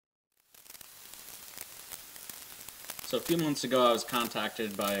So a few months ago I was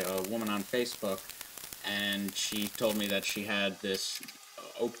contacted by a woman on Facebook, and she told me that she had this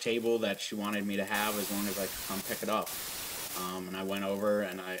oak table that she wanted me to have as long as I could come pick it up. And I went over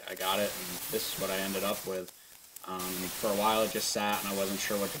and I got it, and this is what I ended up with. For a while it just sat and I wasn't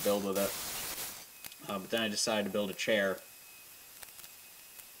sure what to build with it. But then I decided to build a chair.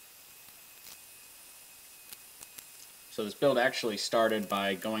 So this build actually started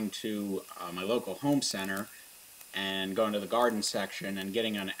by going to my local home center and going to the garden section and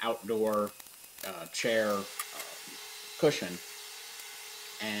getting an outdoor chair cushion.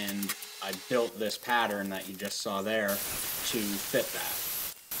 And I built this pattern that you just saw there to fit that.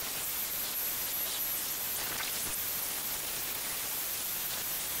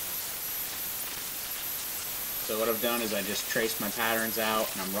 So what I've done is I just traced my patterns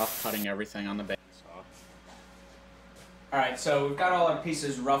out and I'm rough cutting everything on the bandsaw. Alright, so we've got all our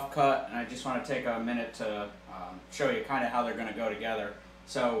pieces rough cut, and I just want to take a minute to show you kind of how they're going to go together.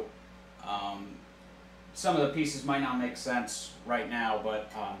 So some of the pieces might not make sense right now, but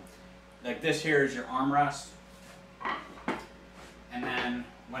like this here is your armrest, and then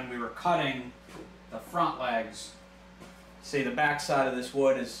when we were cutting the front legs, see the back side of this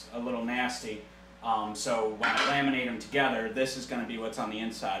wood is a little nasty. So when I laminate them together, this is going to be what's on the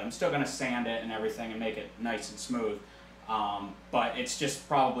inside. I'm still going to sand it and everything and make it nice and smooth, but it's just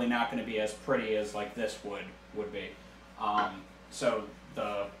probably not going to be as pretty as like this would be. So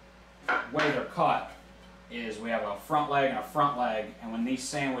the way they're cut is we have a front leg and a front leg, and when these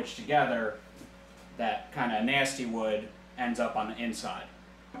sandwich together, that kind of nasty wood ends up on the inside.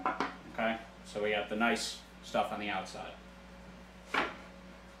 Okay, so we got the nice stuff on the outside. And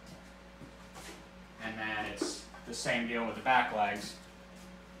then it's the same deal with the back legs.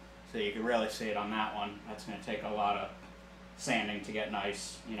 So you can really see it on that one. That's going to take a lot of sanding to get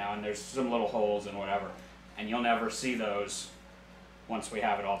nice, you know, and there's some little holes and whatever. And you'll never see those once we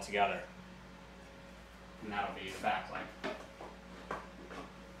have it all together. And that'll be the back leg.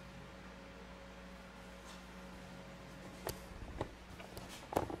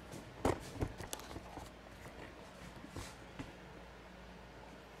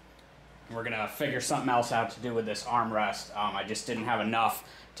 We're going to figure something else out to do with this armrest. I just didn't have enough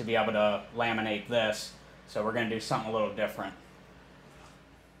to be able to laminate this, so we're going to do something a little different.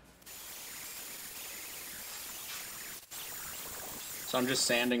 So I'm just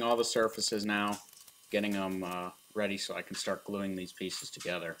sanding all the surfaces now, getting them ready so I can start gluing these pieces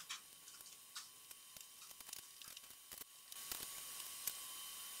together.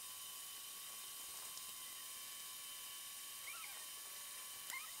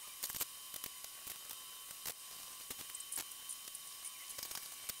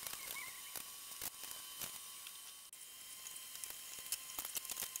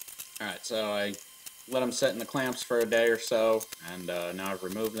 Alright, so I let them sit in the clamps for a day or so, and now I've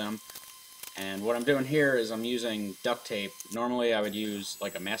removed them. And what I'm doing here is I'm using duct tape. Normally I would use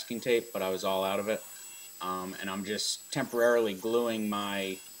like a masking tape, but I was all out of it. And I'm just temporarily gluing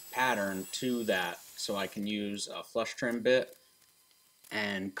my pattern to that so I can use a flush trim bit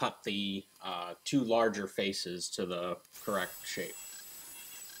and cut the two larger faces to the correct shape.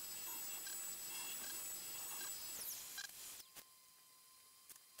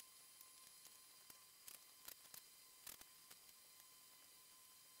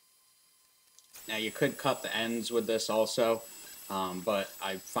 Now you could cut the ends with this also, but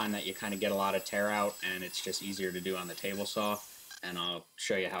I find that you kind of get a lot of tear out, and it's just easier to do on the table saw, and I'll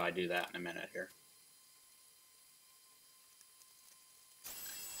show you how I do that in a minute here.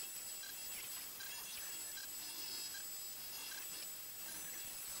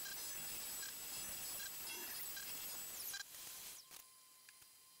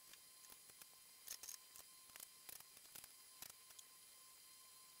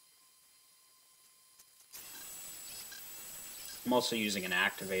 I'm also using an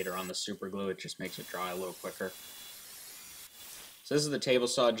activator on the super glue. It just makes it dry a little quicker. So this is the table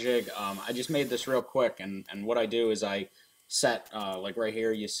saw jig. I just made this real quick, and what I do is I set, like right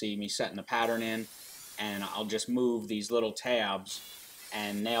here you see me setting the pattern in, and I'll just move these little tabs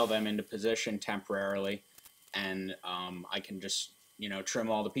and nail them into position temporarily, and I can just, you know,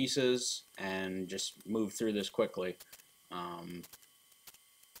 trim all the pieces and just move through this quickly.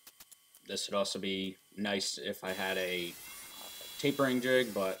 This would also be nice if I had a tapering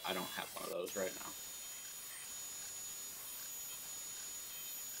jig, but I don't have one of those right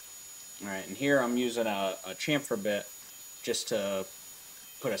now. Alright, and here I'm using a chamfer bit just to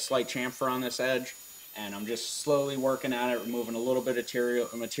put a slight chamfer on this edge, and I'm just slowly working at it, removing a little bit of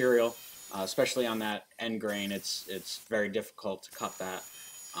material, especially on that end grain. It's very difficult to cut that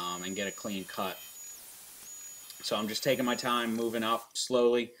and get a clean cut. So I'm just taking my time, moving up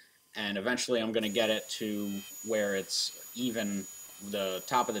slowly, and eventually I'm going to get it to where it's even, the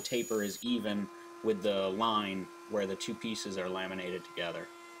top of the taper is even with the line where the two pieces are laminated together.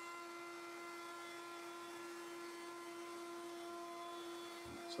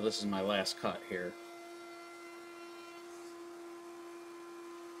 So this is my last cut here.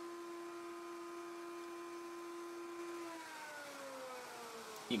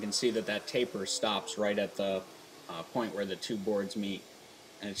 You can see that that taper stops right at the point where the two boards meet,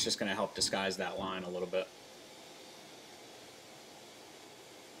 and it's just going to help disguise that line a little bit.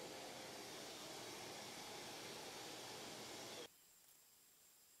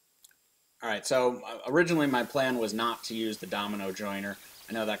 Alright, so originally my plan was not to use the domino joiner.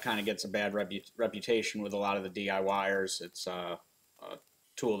 I know that kind of gets a bad reputation with a lot of the DIYers. It's a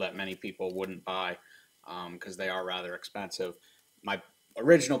tool that many people wouldn't buy because they are rather expensive. My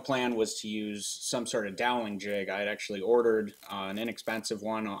original plan was to use some sort of doweling jig. I had actually ordered an inexpensive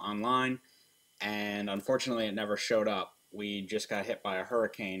one online, and unfortunately it never showed up. We just got hit by a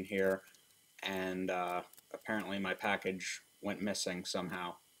hurricane here, and apparently my package went missing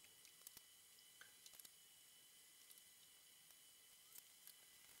somehow.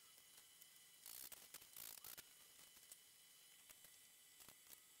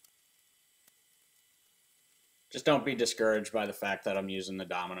 Just don't be discouraged by the fact that I'm using the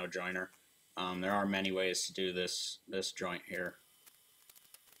domino joiner. There are many ways to do this joint here.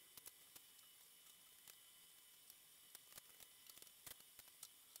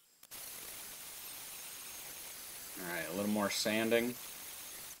 Alright, a little more sanding.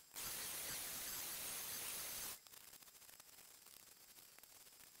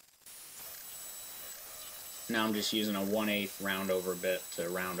 Now I'm just using a 1/8 round over bit to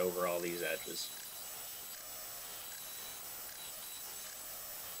round over all these edges.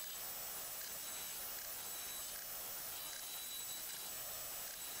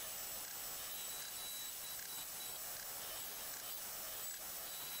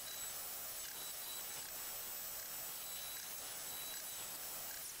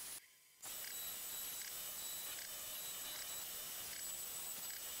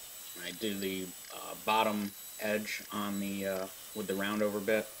 I do the bottom edge on the with the round over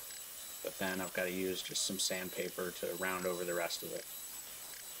bit, but then I've got to use just some sandpaper to round over the rest of it.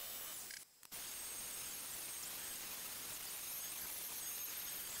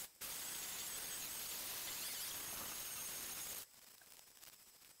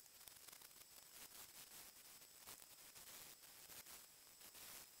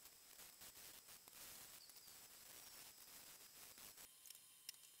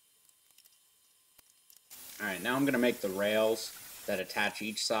 Alright, now I'm going to make the rails that attach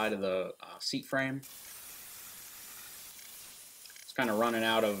each side of the seat frame. It's kind of running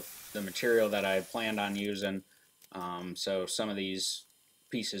out of the material that I planned on using, so some of these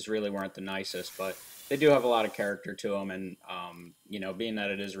pieces really weren't the nicest, but they do have a lot of character to them, and you know, being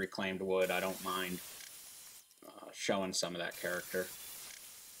that it is reclaimed wood, I don't mind showing some of that character.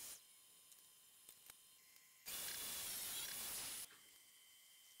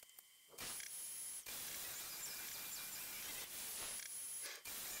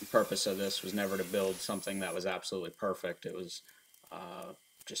 The purpose of this was never to build something that was absolutely perfect. It was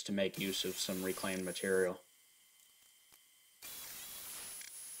just to make use of some reclaimed material.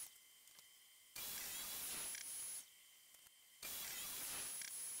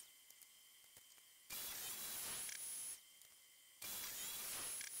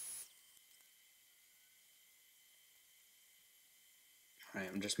 All right,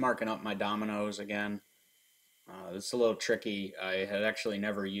 I'm just marking up my dominoes again. It's a little tricky. I had actually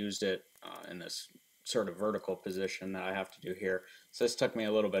never used it in this sort of vertical position that I have to do here. So this took me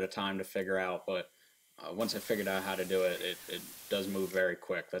a little bit of time to figure out, but once I figured out how to do it, it does move very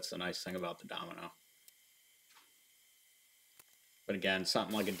quick. That's the nice thing about the domino. But again,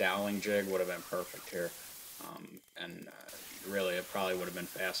 something like a doweling jig would have been perfect here. And really, it probably would have been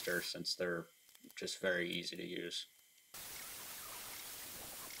faster since they're just very easy to use.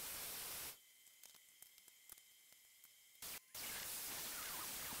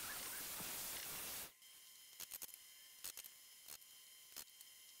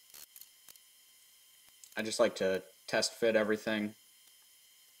 I just like to test fit everything.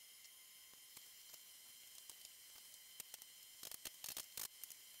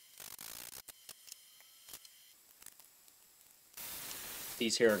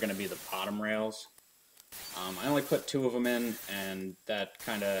 These here are going to be the bottom rails. I only put 2 of them in, and that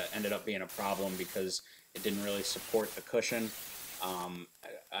kind of ended up being a problem because it didn't really support the cushion.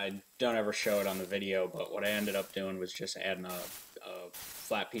 I don't ever show it on the video, but what I ended up doing was just adding a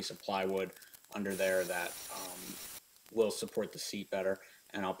flat piece of plywood under there that will support the seat better.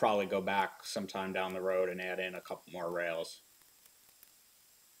 And I'll probably go back sometime down the road and add in a couple more rails.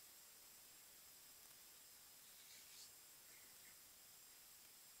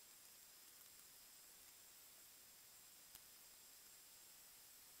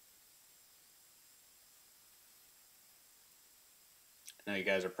 Now you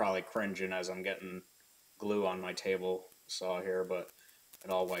guys are probably cringing as I'm getting glue on my table saw here, but it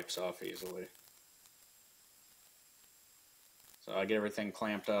all wipes off easily. So I get everything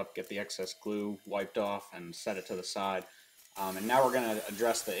clamped up, get the excess glue wiped off, and set it to the side. And now we're going to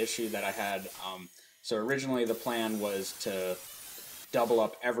address the issue that I had. So originally the plan was to double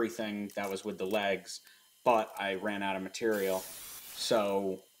up everything that was with the legs, but I ran out of material.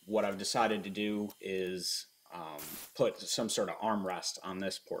 So what I've decided to do is put some sort of armrest on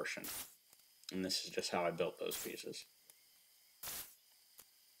this portion. And this is just how I built those pieces.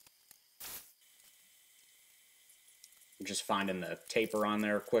 I'm just finding the taper on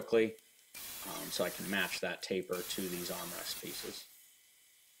there quickly so I can match that taper to these armrest pieces.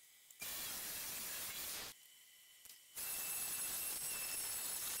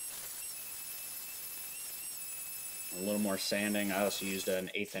 A little more sanding. I also used an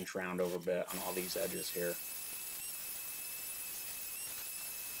 1/8 inch round over bit on all these edges here.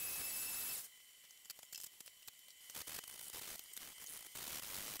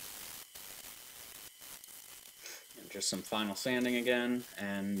 And just some final sanding again,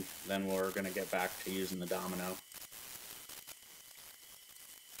 and then we're going to get back to using the domino.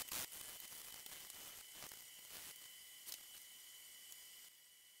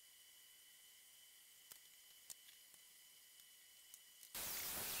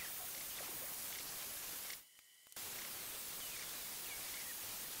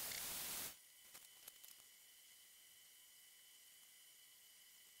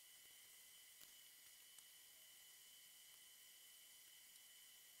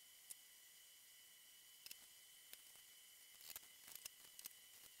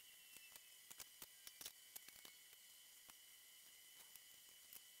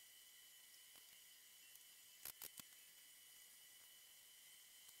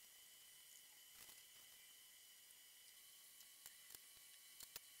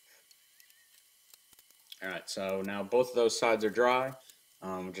 Alright, so now both of those sides are dry.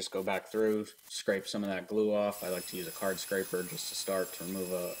 Just go back through, scrape some of that glue off. I like to use a card scraper just to start to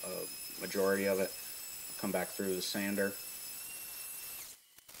remove a majority of it. Come back through the sander.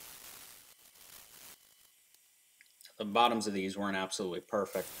 The bottoms of these weren't absolutely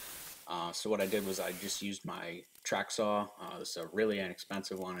perfect. So what I did was I just used my track saw. This is a really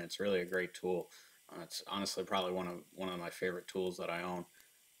inexpensive one. It's really a great tool. It's honestly probably one of my favorite tools that I own.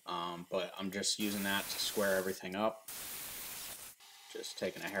 But I'm just using that to square everything up. Just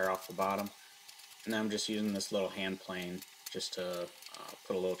taking a hair off the bottom. And then I'm just using this little hand plane just to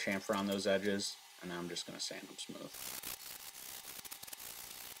put a little chamfer on those edges. And then I'm just going to sand them smooth.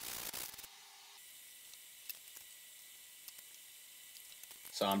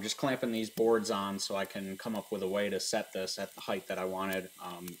 So I'm just clamping these boards on so I can come up with a way to set this at the height that I wanted.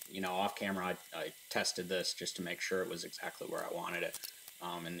 You know, off camera I tested this just to make sure it was exactly where I wanted it.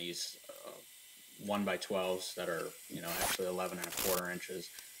 And these 1x12s that are, you know, actually 11 1/4 inches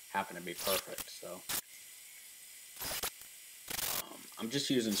happen to be perfect. So I'm just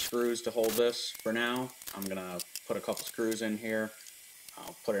using screws to hold this for now. I'm gonna put a couple screws in here.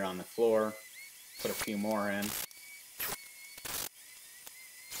 I'll put it on the floor, put a few more in.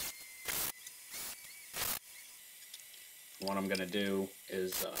 What I'm gonna do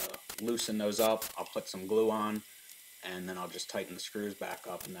is loosen those up. I'll put some glue on, and then I'll just tighten the screws back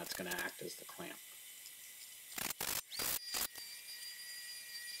up, and that's gonna act as the clamp.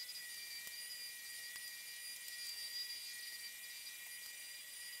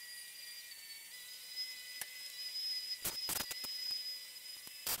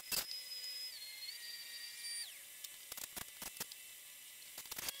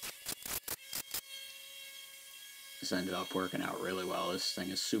 This ended up working out really well. This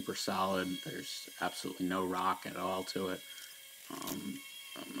thing is super solid. There's absolutely no rock at all to it.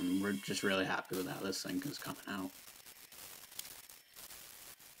 We're just really happy with how this thing is coming out.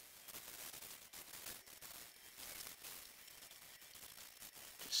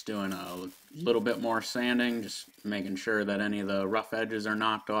 Just doing a little bit more sanding, just making sure that any of the rough edges are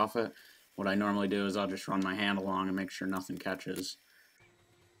knocked off it. What I normally do is I'll just run my hand along and make sure nothing catches.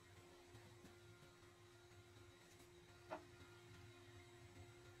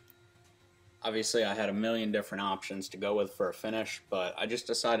 Obviously I had a million different options to go with for a finish, but I just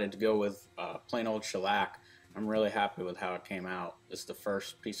decided to go with plain old shellac. I'm really happy with how it came out. This is the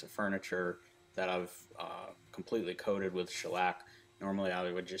first piece of furniture that I've completely coated with shellac. Normally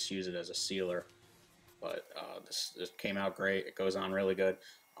I would just use it as a sealer, but this came out great. It goes on really good.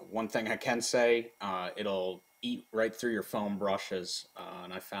 One thing I can say, it'll eat right through your foam brushes,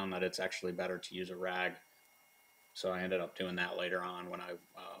 and I found that it's actually better to use a rag. So I ended up doing that later on when I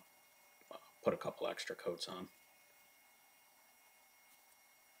put a couple extra coats on.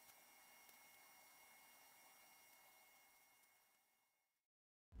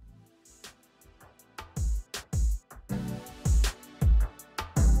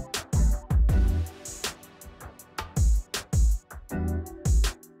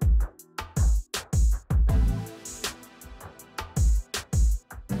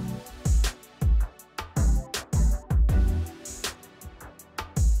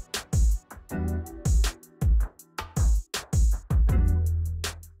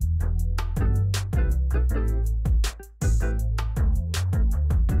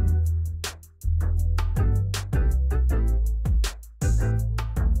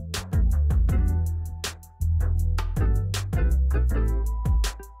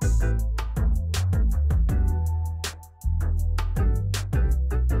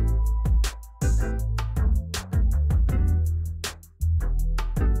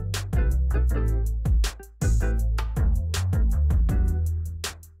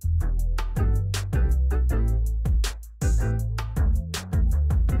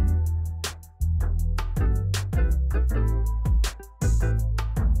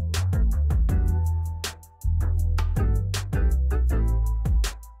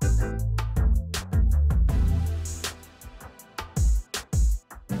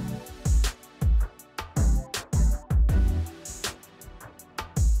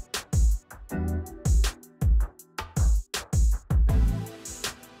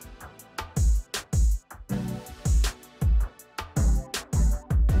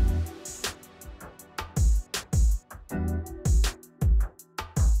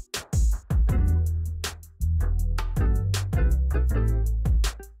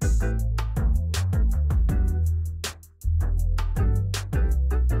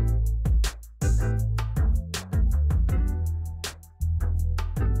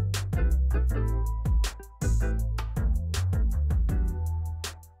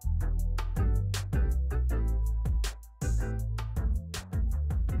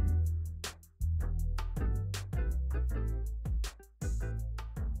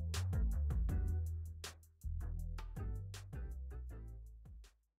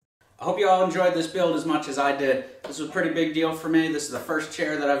 I hope you all enjoyed this build as much as I did. This was a pretty big deal for me. This is the first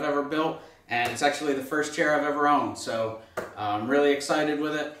chair that I've ever built, and it's actually the first chair I've ever owned, so I'm really excited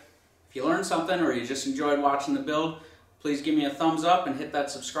with it. If you learned something or you just enjoyed watching the build, please give me a thumbs up and hit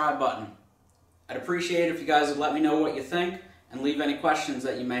that subscribe button. I'd appreciate it if you guys would let me know what you think and leave any questions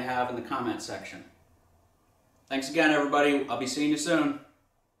that you may have in the comment section. Thanks again, everybody. I'll be seeing you soon.